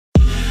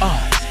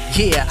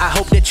Yeah, I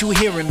hope that you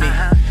hearing me.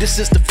 This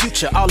is the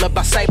future, all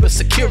about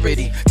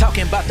cybersecurity.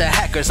 Talking about the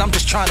hackers, I'm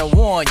just trying to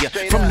warn you.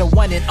 From the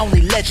one and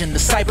only legend, the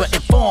cyber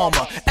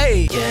informer.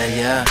 Hey,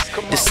 yeah,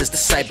 this is the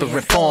cyber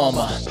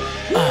reformer.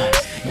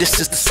 This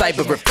is the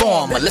cyber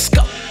reformer. Let's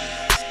go.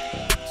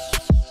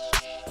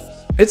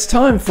 It's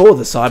time for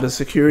the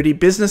Cybersecurity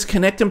Business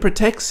Connect and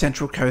Protect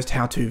Central Coast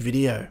how-to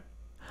video.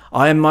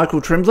 I am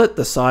Michael Trimblett,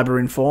 the Cyber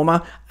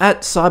Informer,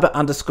 at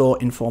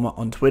cyber_informer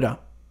on Twitter.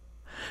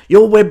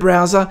 Your web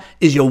browser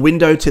is your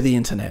window to the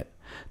internet.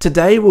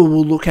 Today we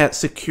will look at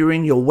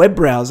securing your web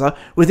browser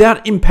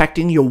without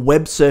impacting your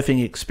web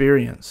surfing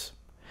experience.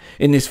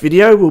 In this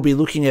video we'll be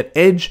looking at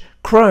Edge,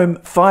 Chrome,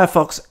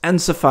 Firefox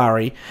and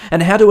Safari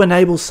and how to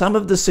enable some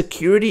of the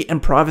security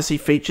and privacy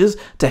features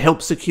to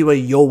help secure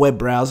your web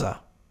browser.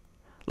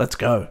 Let's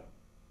go.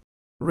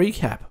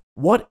 Recap.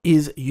 What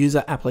is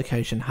user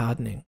application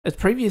hardening? As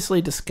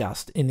previously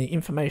discussed in the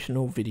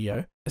informational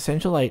video,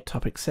 Essential 8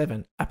 Topic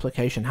 7,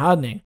 Application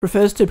Hardening,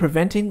 refers to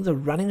preventing the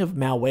running of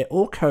malware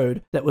or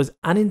code that was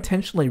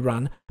unintentionally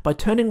run by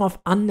turning off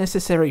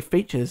unnecessary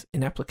features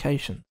in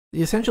applications.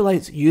 The Essential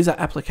 8's user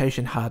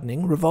application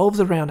hardening revolves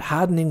around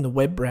hardening the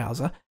web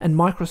browser and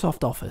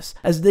Microsoft Office,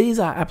 as these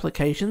are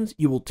applications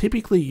you will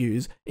typically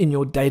use in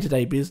your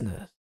day-to-day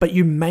business. But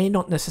you may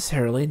not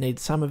necessarily need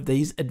some of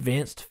these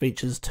advanced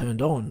features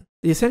turned on.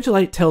 The Essential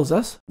 8 tells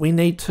us we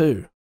need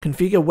to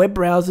configure web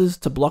browsers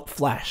to block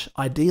Flash,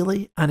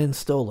 ideally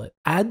uninstall it,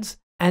 ads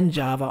and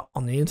Java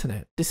on the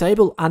internet,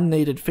 disable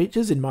unneeded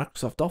features in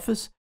Microsoft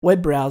Office,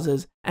 web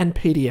browsers and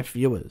PDF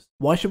viewers.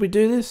 Why should we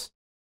do this?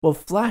 Well,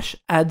 Flash,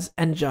 ads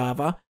and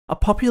Java are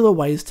popular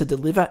ways to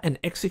deliver and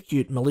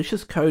execute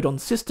malicious code on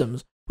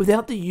systems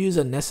without the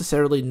user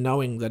necessarily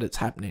knowing that it's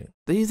happening.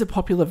 These are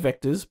popular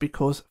vectors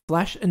because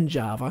Flash and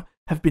Java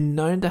have been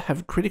known to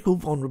have critical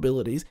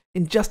vulnerabilities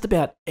in just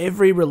about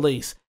every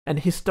release, and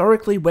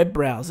historically web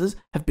browsers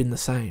have been the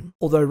same.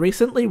 Although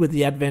recently with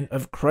the advent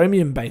of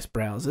Chromium-based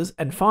browsers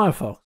and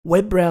Firefox,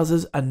 web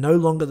browsers are no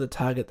longer the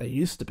target they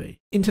used to be.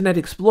 Internet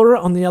Explorer,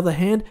 on the other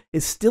hand,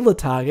 is still a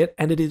target,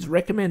 and it is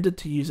recommended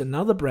to use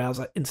another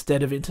browser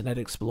instead of Internet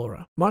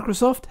Explorer.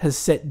 Microsoft has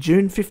set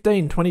June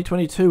 15,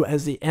 2022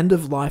 as the end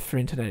of life for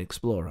Internet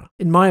Explorer.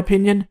 In my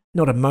opinion,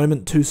 not a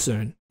moment too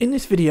soon. In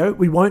this video,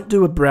 we won't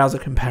do a browser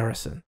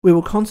comparison. We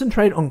will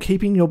concentrate on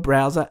keeping your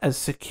browser as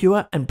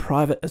secure and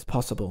private as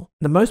possible.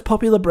 The most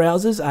popular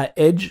browsers are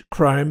Edge,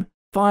 Chrome,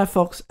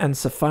 Firefox and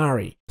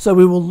Safari, so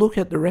we will look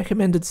at the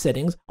recommended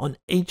settings on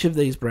each of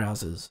these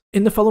browsers.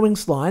 In the following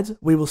slides,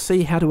 we will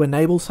see how to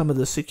enable some of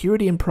the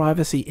security and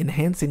privacy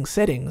enhancing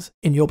settings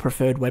in your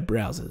preferred web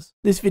browsers.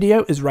 This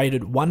video is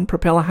rated 1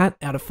 propeller hat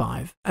out of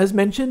 5. As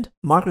mentioned,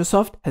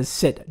 Microsoft has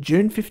set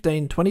June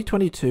 15,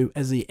 2022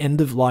 as the end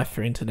of life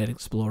for Internet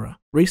Explorer.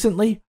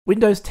 Recently,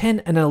 Windows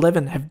 10 and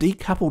 11 have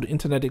decoupled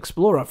Internet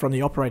Explorer from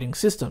the operating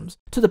systems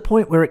to the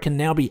point where it can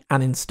now be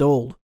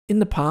uninstalled. In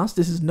the past,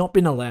 this has not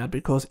been allowed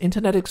because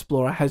Internet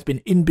Explorer has been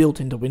inbuilt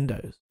into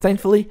Windows.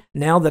 Thankfully,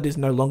 now that is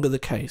no longer the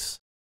case.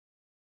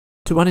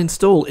 To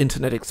uninstall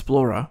Internet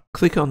Explorer,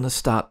 click on the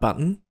Start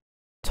button,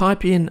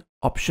 type in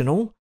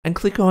Optional, and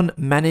click on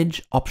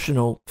Manage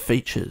Optional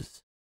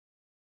Features.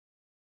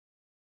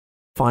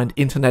 Find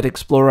Internet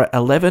Explorer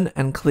 11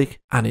 and click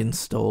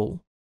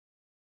Uninstall.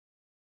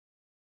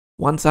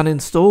 Once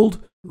uninstalled,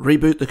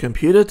 reboot the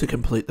computer to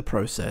complete the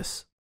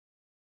process.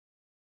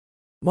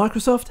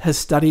 Microsoft has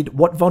studied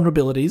what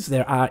vulnerabilities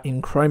there are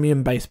in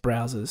Chromium-based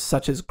browsers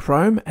such as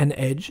Chrome and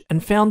Edge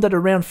and found that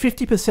around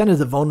 50% of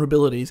the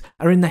vulnerabilities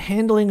are in the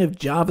handling of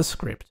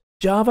JavaScript.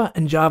 Java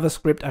and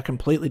JavaScript are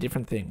completely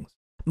different things.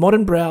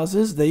 Modern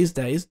browsers these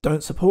days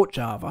don't support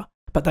Java,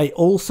 but they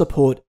all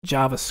support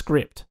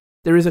JavaScript.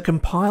 There is a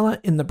compiler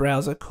in the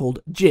browser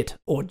called JIT,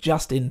 or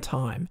Just in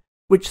Time,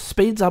 which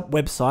speeds up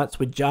websites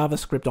with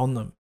JavaScript on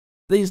them.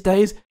 These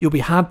days, you'll be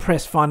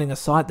hard-pressed finding a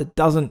site that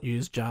doesn't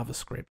use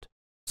JavaScript.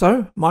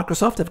 So,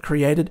 Microsoft have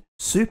created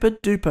Super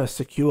Duper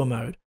Secure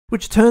Mode,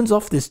 which turns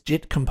off this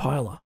JIT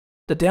compiler.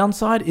 The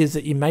downside is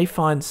that you may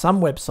find some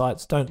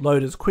websites don't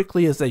load as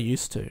quickly as they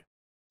used to.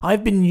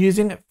 I've been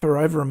using it for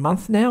over a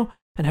month now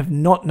and have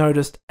not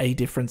noticed a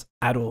difference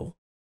at all.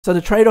 So the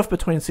trade-off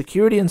between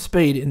security and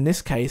speed in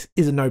this case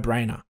is a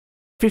no-brainer.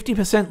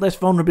 50% less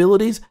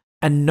vulnerabilities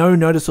and no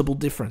noticeable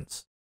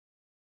difference.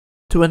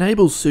 To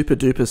enable Super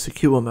Duper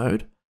Secure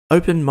Mode,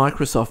 open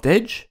Microsoft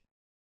Edge,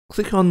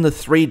 click on the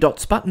 3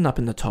 dots button up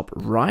in the top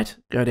right,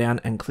 go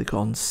down and click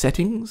on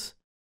Settings.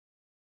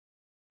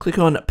 Click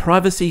on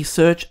Privacy,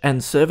 Search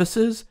and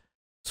Services.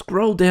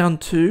 Scroll down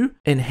to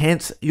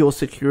Enhance your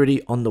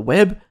security on the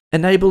web,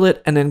 enable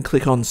it and then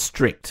click on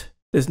Strict.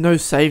 There's no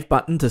save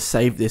button to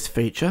save this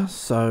feature,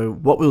 so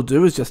what we'll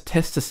do is just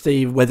test to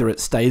see whether it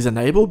stays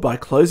enabled by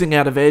closing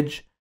out of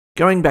Edge,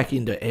 going back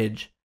into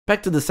Edge,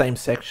 back to the same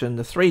section,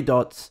 the 3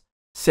 dots,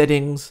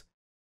 Settings,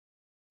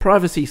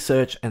 Privacy,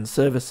 Search and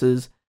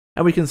Services,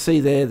 and we can see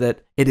there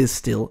that it is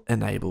still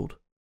enabled.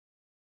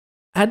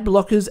 Ad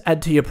blockers add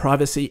to your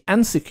privacy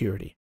and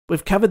security.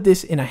 We've covered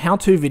this in a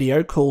how-to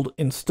video called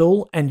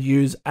Install and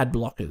Use Ad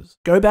Blockers.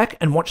 Go back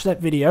and watch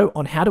that video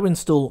on how to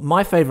install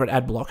my favorite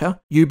ad blocker,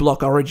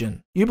 uBlock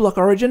Origin. uBlock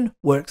Origin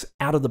works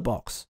out of the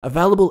box,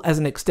 available as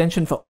an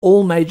extension for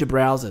all major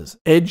browsers,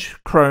 Edge,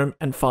 Chrome,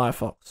 and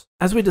Firefox.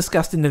 As we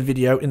discussed in the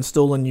video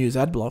Install and Use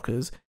Ad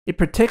Blockers, it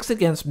protects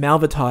against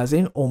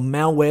malvertising or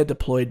malware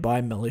deployed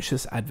by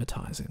malicious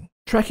advertising.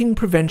 Tracking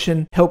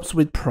prevention helps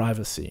with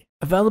privacy.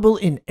 Available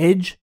in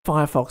Edge,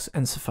 Firefox,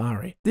 and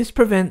Safari. This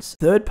prevents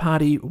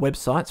third-party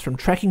websites from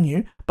tracking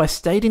you by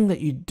stating that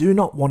you do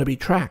not want to be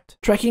tracked.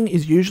 Tracking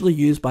is usually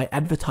used by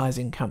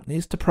advertising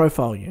companies to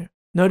profile you.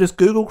 Notice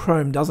Google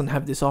Chrome doesn't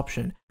have this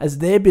option, as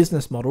their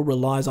business model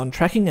relies on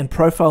tracking and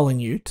profiling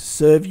you to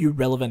serve you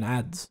relevant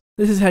ads.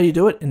 This is how you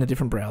do it in the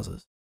different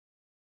browsers.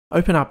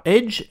 Open up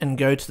Edge and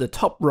go to the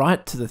top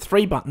right to the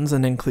 3 buttons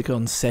and then click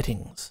on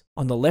Settings.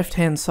 On the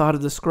left-hand side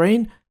of the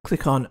screen,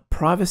 click on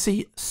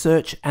Privacy,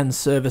 Search and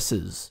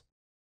Services.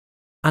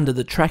 Under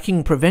the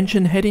Tracking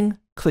Prevention heading,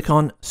 click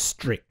on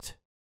Strict.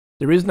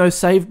 There is no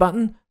Save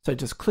button, so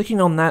just clicking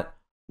on that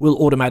will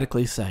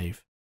automatically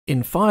save.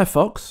 In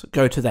Firefox,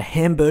 go to the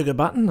hamburger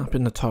button up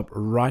in the top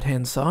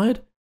right-hand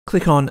side,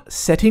 click on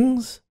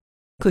Settings,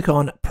 click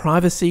on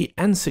Privacy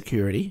and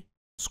Security,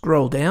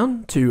 scroll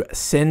down to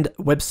Send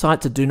Website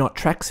to Do Not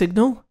Track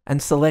signal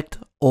and select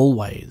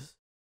Always.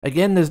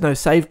 Again, there's no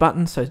Save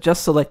button, so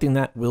just selecting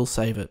that will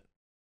save it.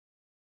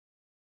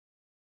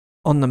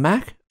 On the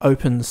Mac,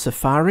 open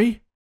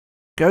Safari,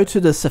 go to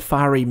the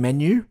Safari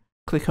menu,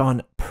 click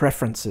on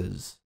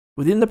Preferences.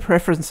 Within the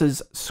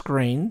Preferences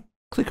screen,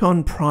 click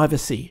on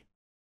Privacy.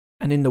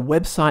 And in the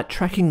Website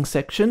Tracking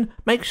section,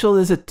 make sure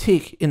there's a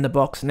tick in the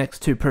box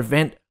next to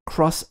Prevent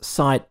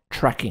Cross-Site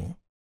Tracking.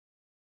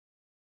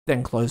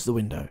 Then close the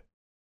window.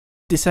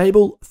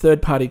 Disable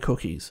third-party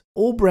cookies.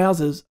 All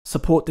browsers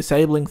support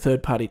disabling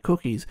third-party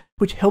cookies,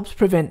 which helps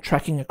prevent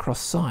tracking across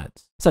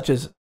sites, such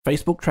as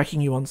Facebook tracking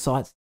you on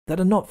sites that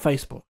are not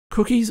Facebook.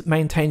 Cookies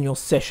maintain your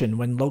session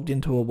when logged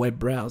into a web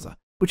browser,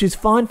 which is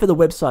fine for the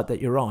website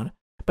that you're on,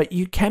 but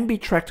you can be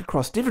tracked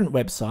across different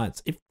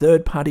websites if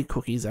third-party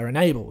cookies are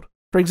enabled.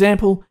 For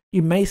example,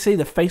 you may see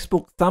the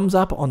Facebook thumbs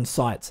up on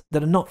sites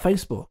that are not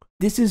Facebook.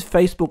 This is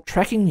Facebook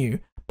tracking you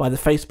by the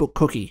Facebook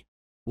cookie.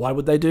 Why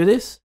would they do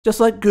this? Just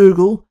like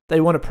Google,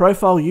 they want to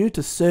profile you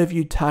to serve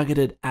you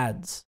targeted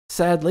ads.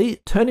 Sadly,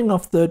 turning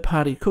off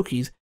third-party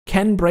cookies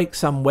can break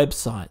some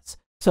websites.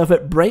 So if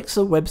it breaks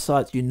the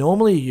websites you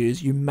normally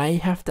use, you may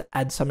have to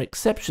add some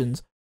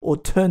exceptions or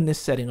turn this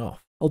setting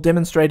off. I'll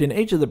demonstrate in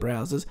each of the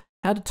browsers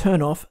how to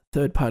turn off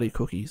third-party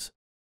cookies.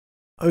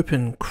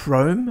 Open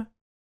Chrome,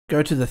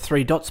 go to the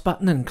 3 dots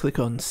button and click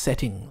on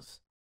Settings.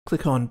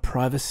 Click on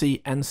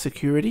Privacy and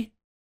Security.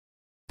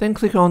 Then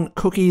click on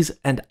Cookies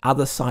and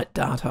Other Site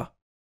Data.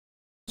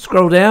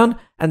 Scroll down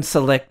and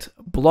select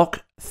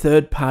Block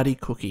Third-Party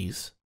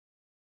Cookies.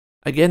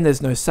 Again,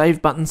 there's no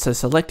Save button, so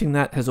selecting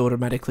that has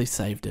automatically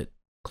saved it.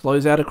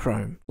 Close out of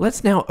Chrome.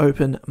 Let's now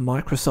open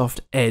Microsoft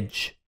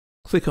Edge.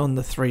 Click on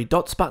the 3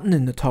 dots button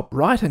in the top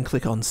right and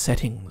click on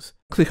Settings.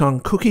 Click on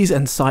Cookies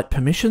and Site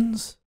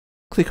Permissions.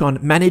 Click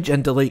on Manage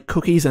and Delete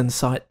Cookies and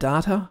Site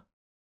Data.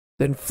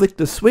 Then flick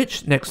the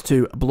switch next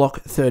to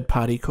Block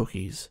Third-Party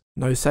Cookies.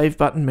 No Save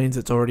button means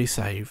it's already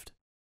saved.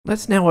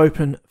 Let's now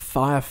open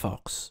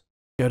Firefox.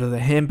 Go to the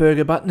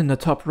hamburger button in the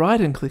top right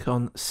and click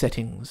on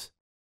Settings.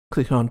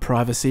 Click on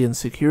Privacy and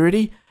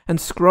Security and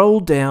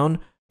scroll down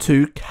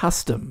to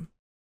Custom.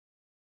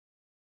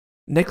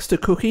 Next to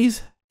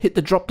Cookies, hit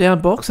the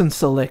drop-down box and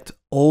select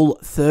All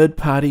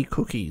Third-Party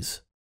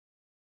Cookies.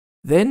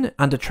 Then,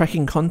 under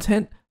Tracking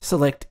Content,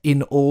 select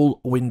In All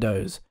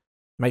Windows.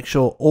 Make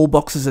sure all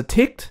boxes are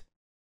ticked,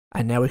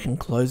 and now we can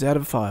close out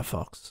of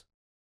Firefox.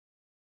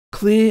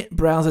 Clear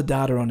browser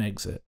data on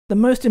exit. The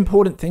most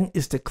important thing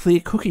is to clear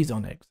cookies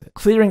on exit.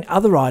 Clearing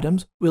other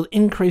items will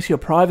increase your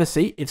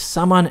privacy if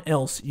someone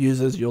else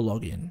uses your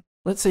login.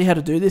 Let's see how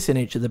to do this in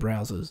each of the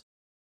browsers.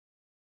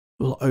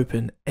 We'll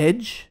open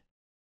Edge,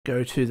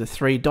 go to the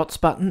 3 dots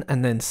button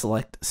and then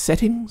select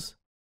Settings.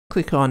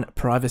 Click on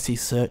Privacy,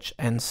 Search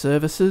and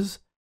Services.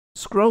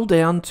 Scroll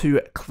down to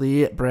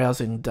Clear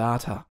Browsing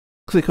Data.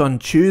 Click on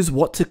Choose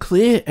what to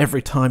clear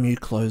every time you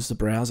close the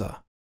browser.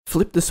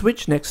 Flip the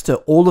switch next to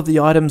all of the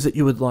items that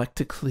you would like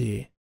to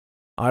clear.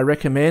 I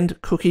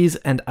recommend Cookies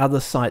and Other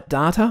Site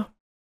Data,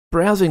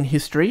 Browsing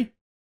History,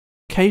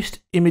 Cached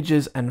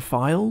Images and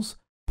Files,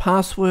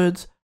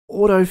 Passwords,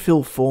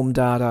 Autofill Form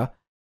Data,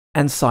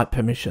 and Site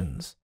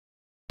Permissions.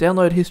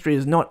 Download history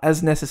is not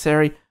as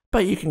necessary,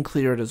 but you can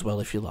clear it as well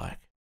if you like.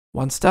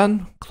 Once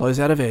done, close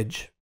out of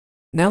Edge.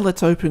 Now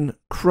let's open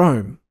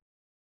Chrome.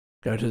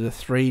 Go to the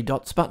 3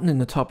 dots button in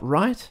the top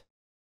right,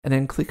 and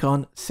then click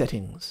on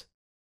Settings.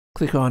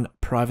 Click on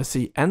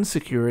Privacy and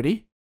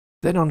Security,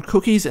 then on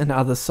Cookies and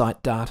Other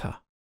Site Data.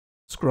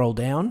 Scroll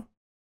down,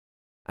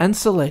 and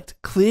select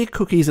Clear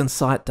Cookies and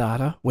Site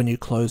Data when you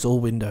close all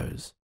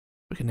windows.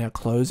 We can now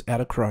close out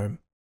of Chrome.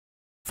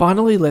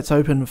 Finally, let's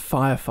open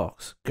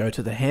Firefox. Go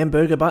to the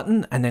hamburger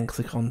button and then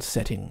click on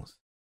Settings.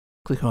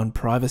 Click on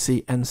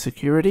Privacy and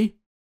Security.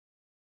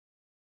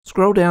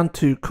 Scroll down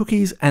to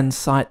Cookies and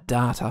Site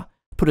Data.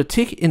 Put a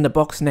tick in the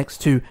box next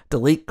to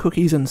Delete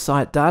Cookies and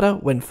Site Data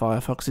when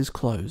Firefox is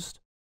closed.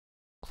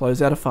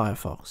 Close out of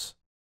Firefox.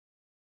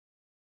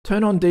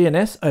 Turn on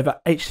DNS over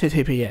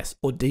HTTPS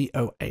or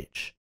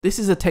DOH. This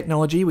is a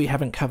technology we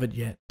haven't covered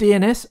yet.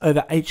 DNS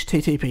over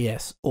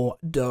HTTPS or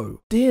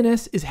DOH.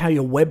 DNS is how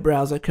your web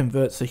browser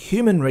converts a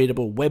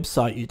human-readable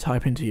website you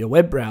type into your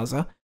web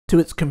browser to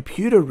its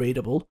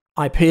computer-readable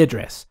IP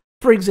address.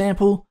 For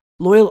example,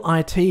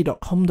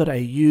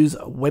 loyalit.com.au's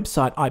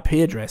website IP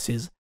address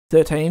is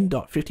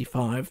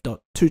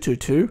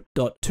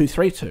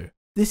 13.55.222.232.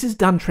 This is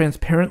done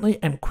transparently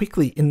and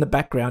quickly in the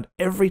background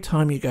every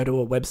time you go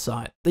to a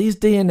website. These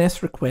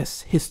DNS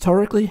requests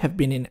historically have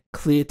been in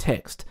clear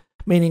text,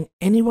 meaning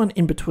anyone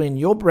in between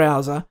your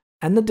browser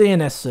and the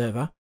DNS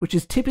server, which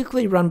is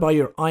typically run by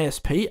your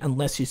ISP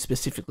unless you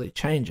specifically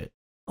change it.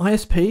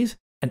 ISPs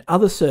and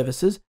other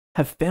services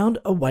have found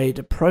a way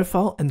to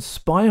profile and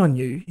spy on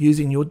you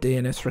using your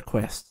DNS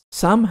requests.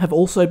 Some have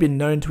also been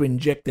known to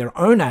inject their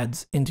own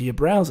ads into your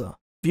browser.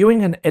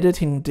 Viewing and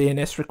editing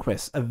DNS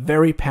requests are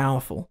very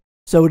powerful,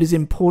 so it is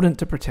important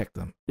to protect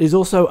them. It is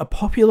also a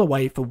popular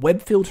way for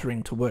web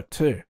filtering to work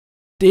too.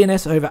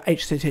 DNS over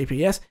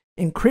HTTPS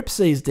encrypts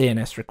these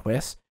DNS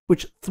requests,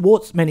 which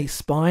thwarts many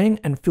spying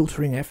and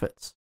filtering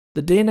efforts.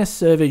 The DNS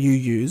server you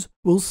use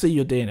will see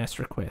your DNS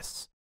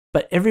requests,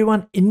 but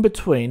everyone in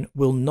between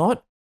will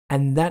not,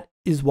 and that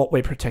is what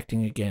we're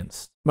protecting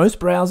against. Most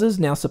browsers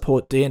now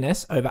support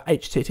DNS over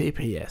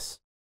HTTPS,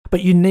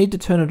 but you need to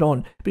turn it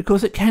on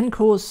because it can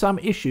cause some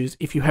issues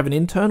if you have an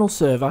internal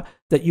server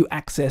that you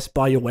access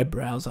by your web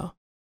browser.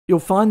 You'll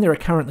find there are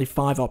currently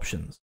 5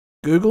 options: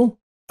 Google,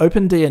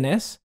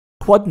 OpenDNS,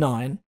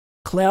 Quad9,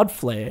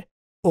 Cloudflare,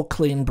 or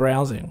Clean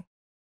Browsing.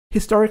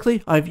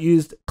 Historically, I've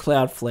used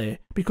Cloudflare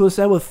because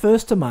they were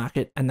first to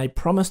market and they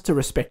promised to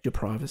respect your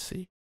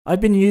privacy. I've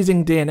been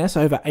using DNS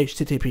over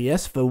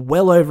HTTPS for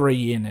well over a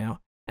year now,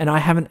 and I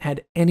haven't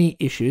had any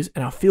issues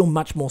and I feel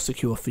much more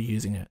secure for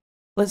using it.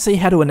 Let's see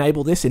how to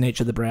enable this in each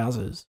of the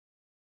browsers.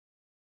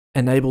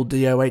 Enable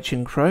DOH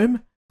in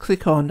Chrome,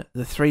 click on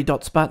the 3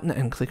 dots button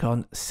and click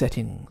on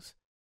Settings.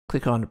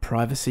 Click on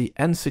Privacy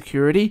and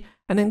Security,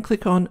 and then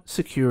click on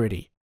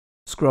Security.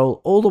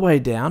 Scroll all the way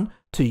down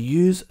to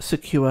Use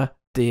Secure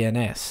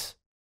DNS.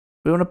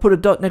 We want to put a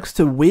dot next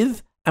to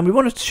With, and we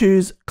want to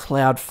choose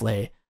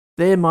Cloudflare.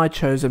 They're my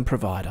chosen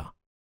provider.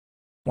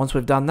 Once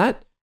we've done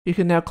that, you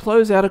can now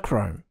close out of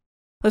Chrome.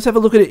 Let's have a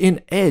look at it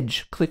in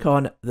Edge. Click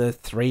on the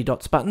 3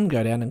 dots button,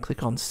 go down and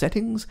click on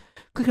Settings,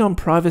 click on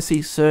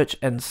Privacy, Search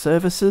and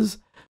Services,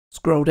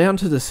 scroll down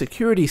to the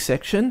Security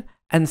section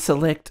and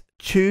select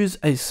Choose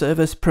a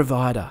Service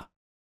Provider.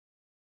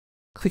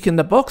 Click in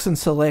the box and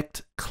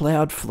select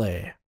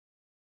Cloudflare.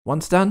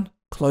 Once done,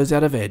 close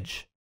out of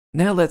Edge.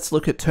 Now let's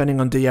look at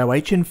turning on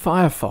DOH in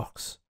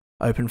Firefox.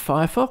 Open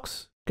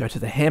Firefox, go to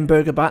the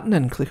hamburger button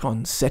and click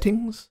on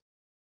Settings.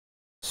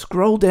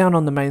 Scroll down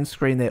on the main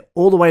screen there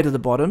all the way to the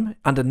bottom.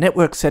 Under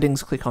Network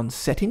Settings, click on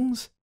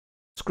Settings.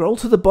 Scroll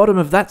to the bottom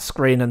of that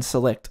screen and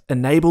select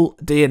Enable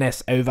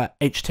DNS over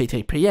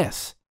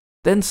HTTPS.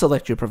 Then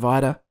select your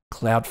provider,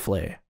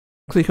 Cloudflare.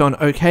 Click on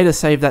OK to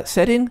save that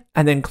setting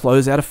and then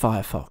close out of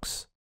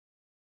Firefox.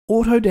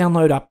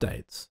 Auto-download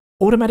updates.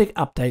 Automatic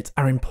updates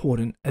are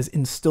important as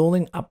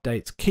installing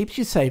updates keeps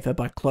you safer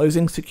by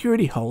closing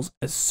security holes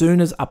as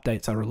soon as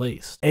updates are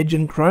released. Edge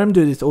and Chrome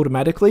do this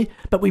automatically,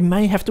 but we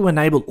may have to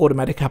enable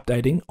automatic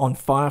updating on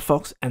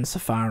Firefox and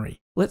Safari.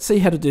 Let's see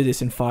how to do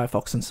this in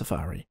Firefox and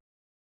Safari.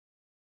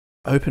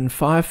 Open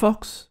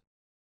Firefox,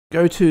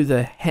 go to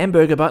the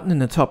hamburger button in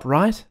the top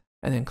right,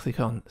 and then click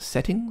on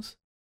Settings.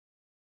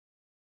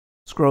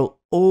 Scroll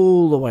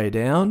all the way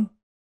down.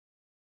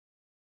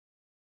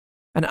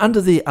 And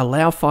under the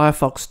Allow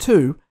Firefox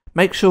to,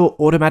 make sure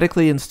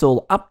Automatically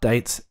Install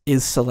Updates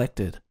is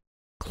selected.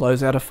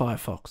 Close out of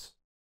Firefox.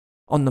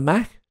 On the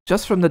Mac,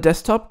 just from the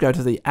desktop, go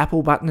to the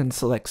Apple button and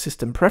select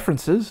System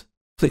Preferences.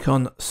 Click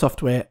on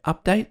Software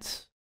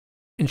Updates.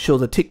 Ensure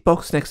the tick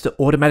box next to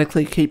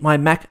Automatically Keep My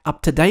Mac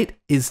Up to Date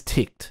is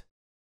ticked.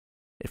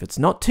 If it's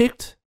not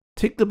ticked,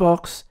 tick the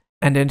box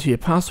and enter your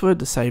password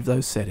to save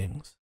those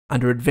settings.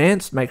 Under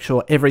Advanced, make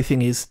sure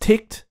everything is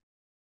ticked,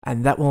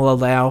 and that will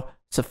allow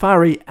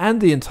Safari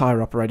and the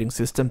entire operating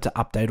system to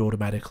update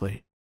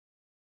automatically.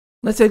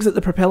 Let's exit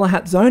the Propeller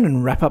Hat zone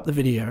and wrap up the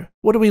video.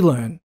 What do we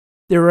learn?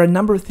 There are a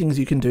number of things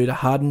you can do to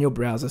harden your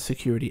browser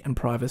security and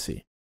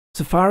privacy.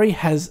 Safari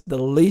has the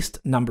least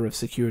number of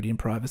security and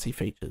privacy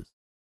features.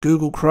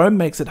 Google Chrome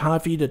makes it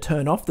hard for you to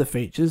turn off the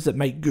features that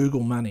make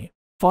Google money.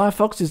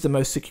 Firefox is the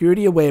most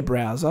security-aware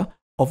browser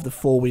of the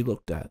 4 we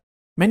looked at.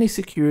 Many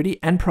security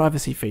and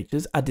privacy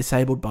features are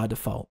disabled by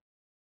default.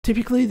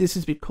 Typically, this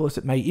is because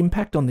it may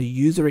impact on the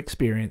user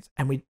experience,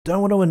 and we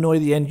don't want to annoy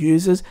the end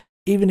users,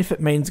 even if it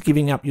means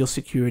giving up your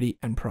security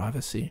and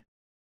privacy.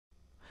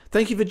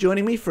 Thank you for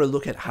joining me for a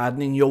look at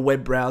hardening your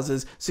web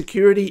browser's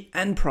security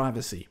and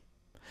privacy.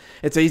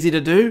 It's easy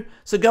to do,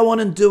 so go on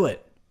and do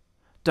it.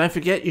 Don't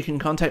forget you can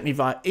contact me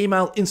via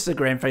email,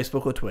 Instagram,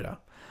 Facebook or Twitter.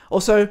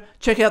 Also,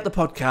 check out the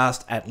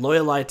podcast at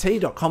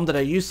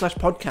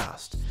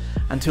loyalit.com.au/podcast.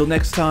 Until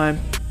next time,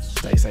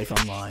 stay safe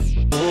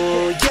online.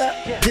 Oh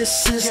yeah,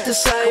 this is the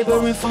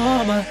Cyber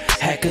Informer.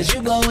 Hackers,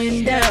 you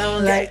going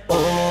down like,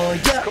 oh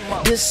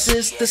yeah, this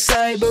is the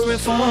Cyber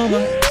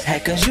Informer.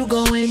 Hackers, you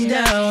going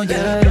down,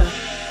 yeah.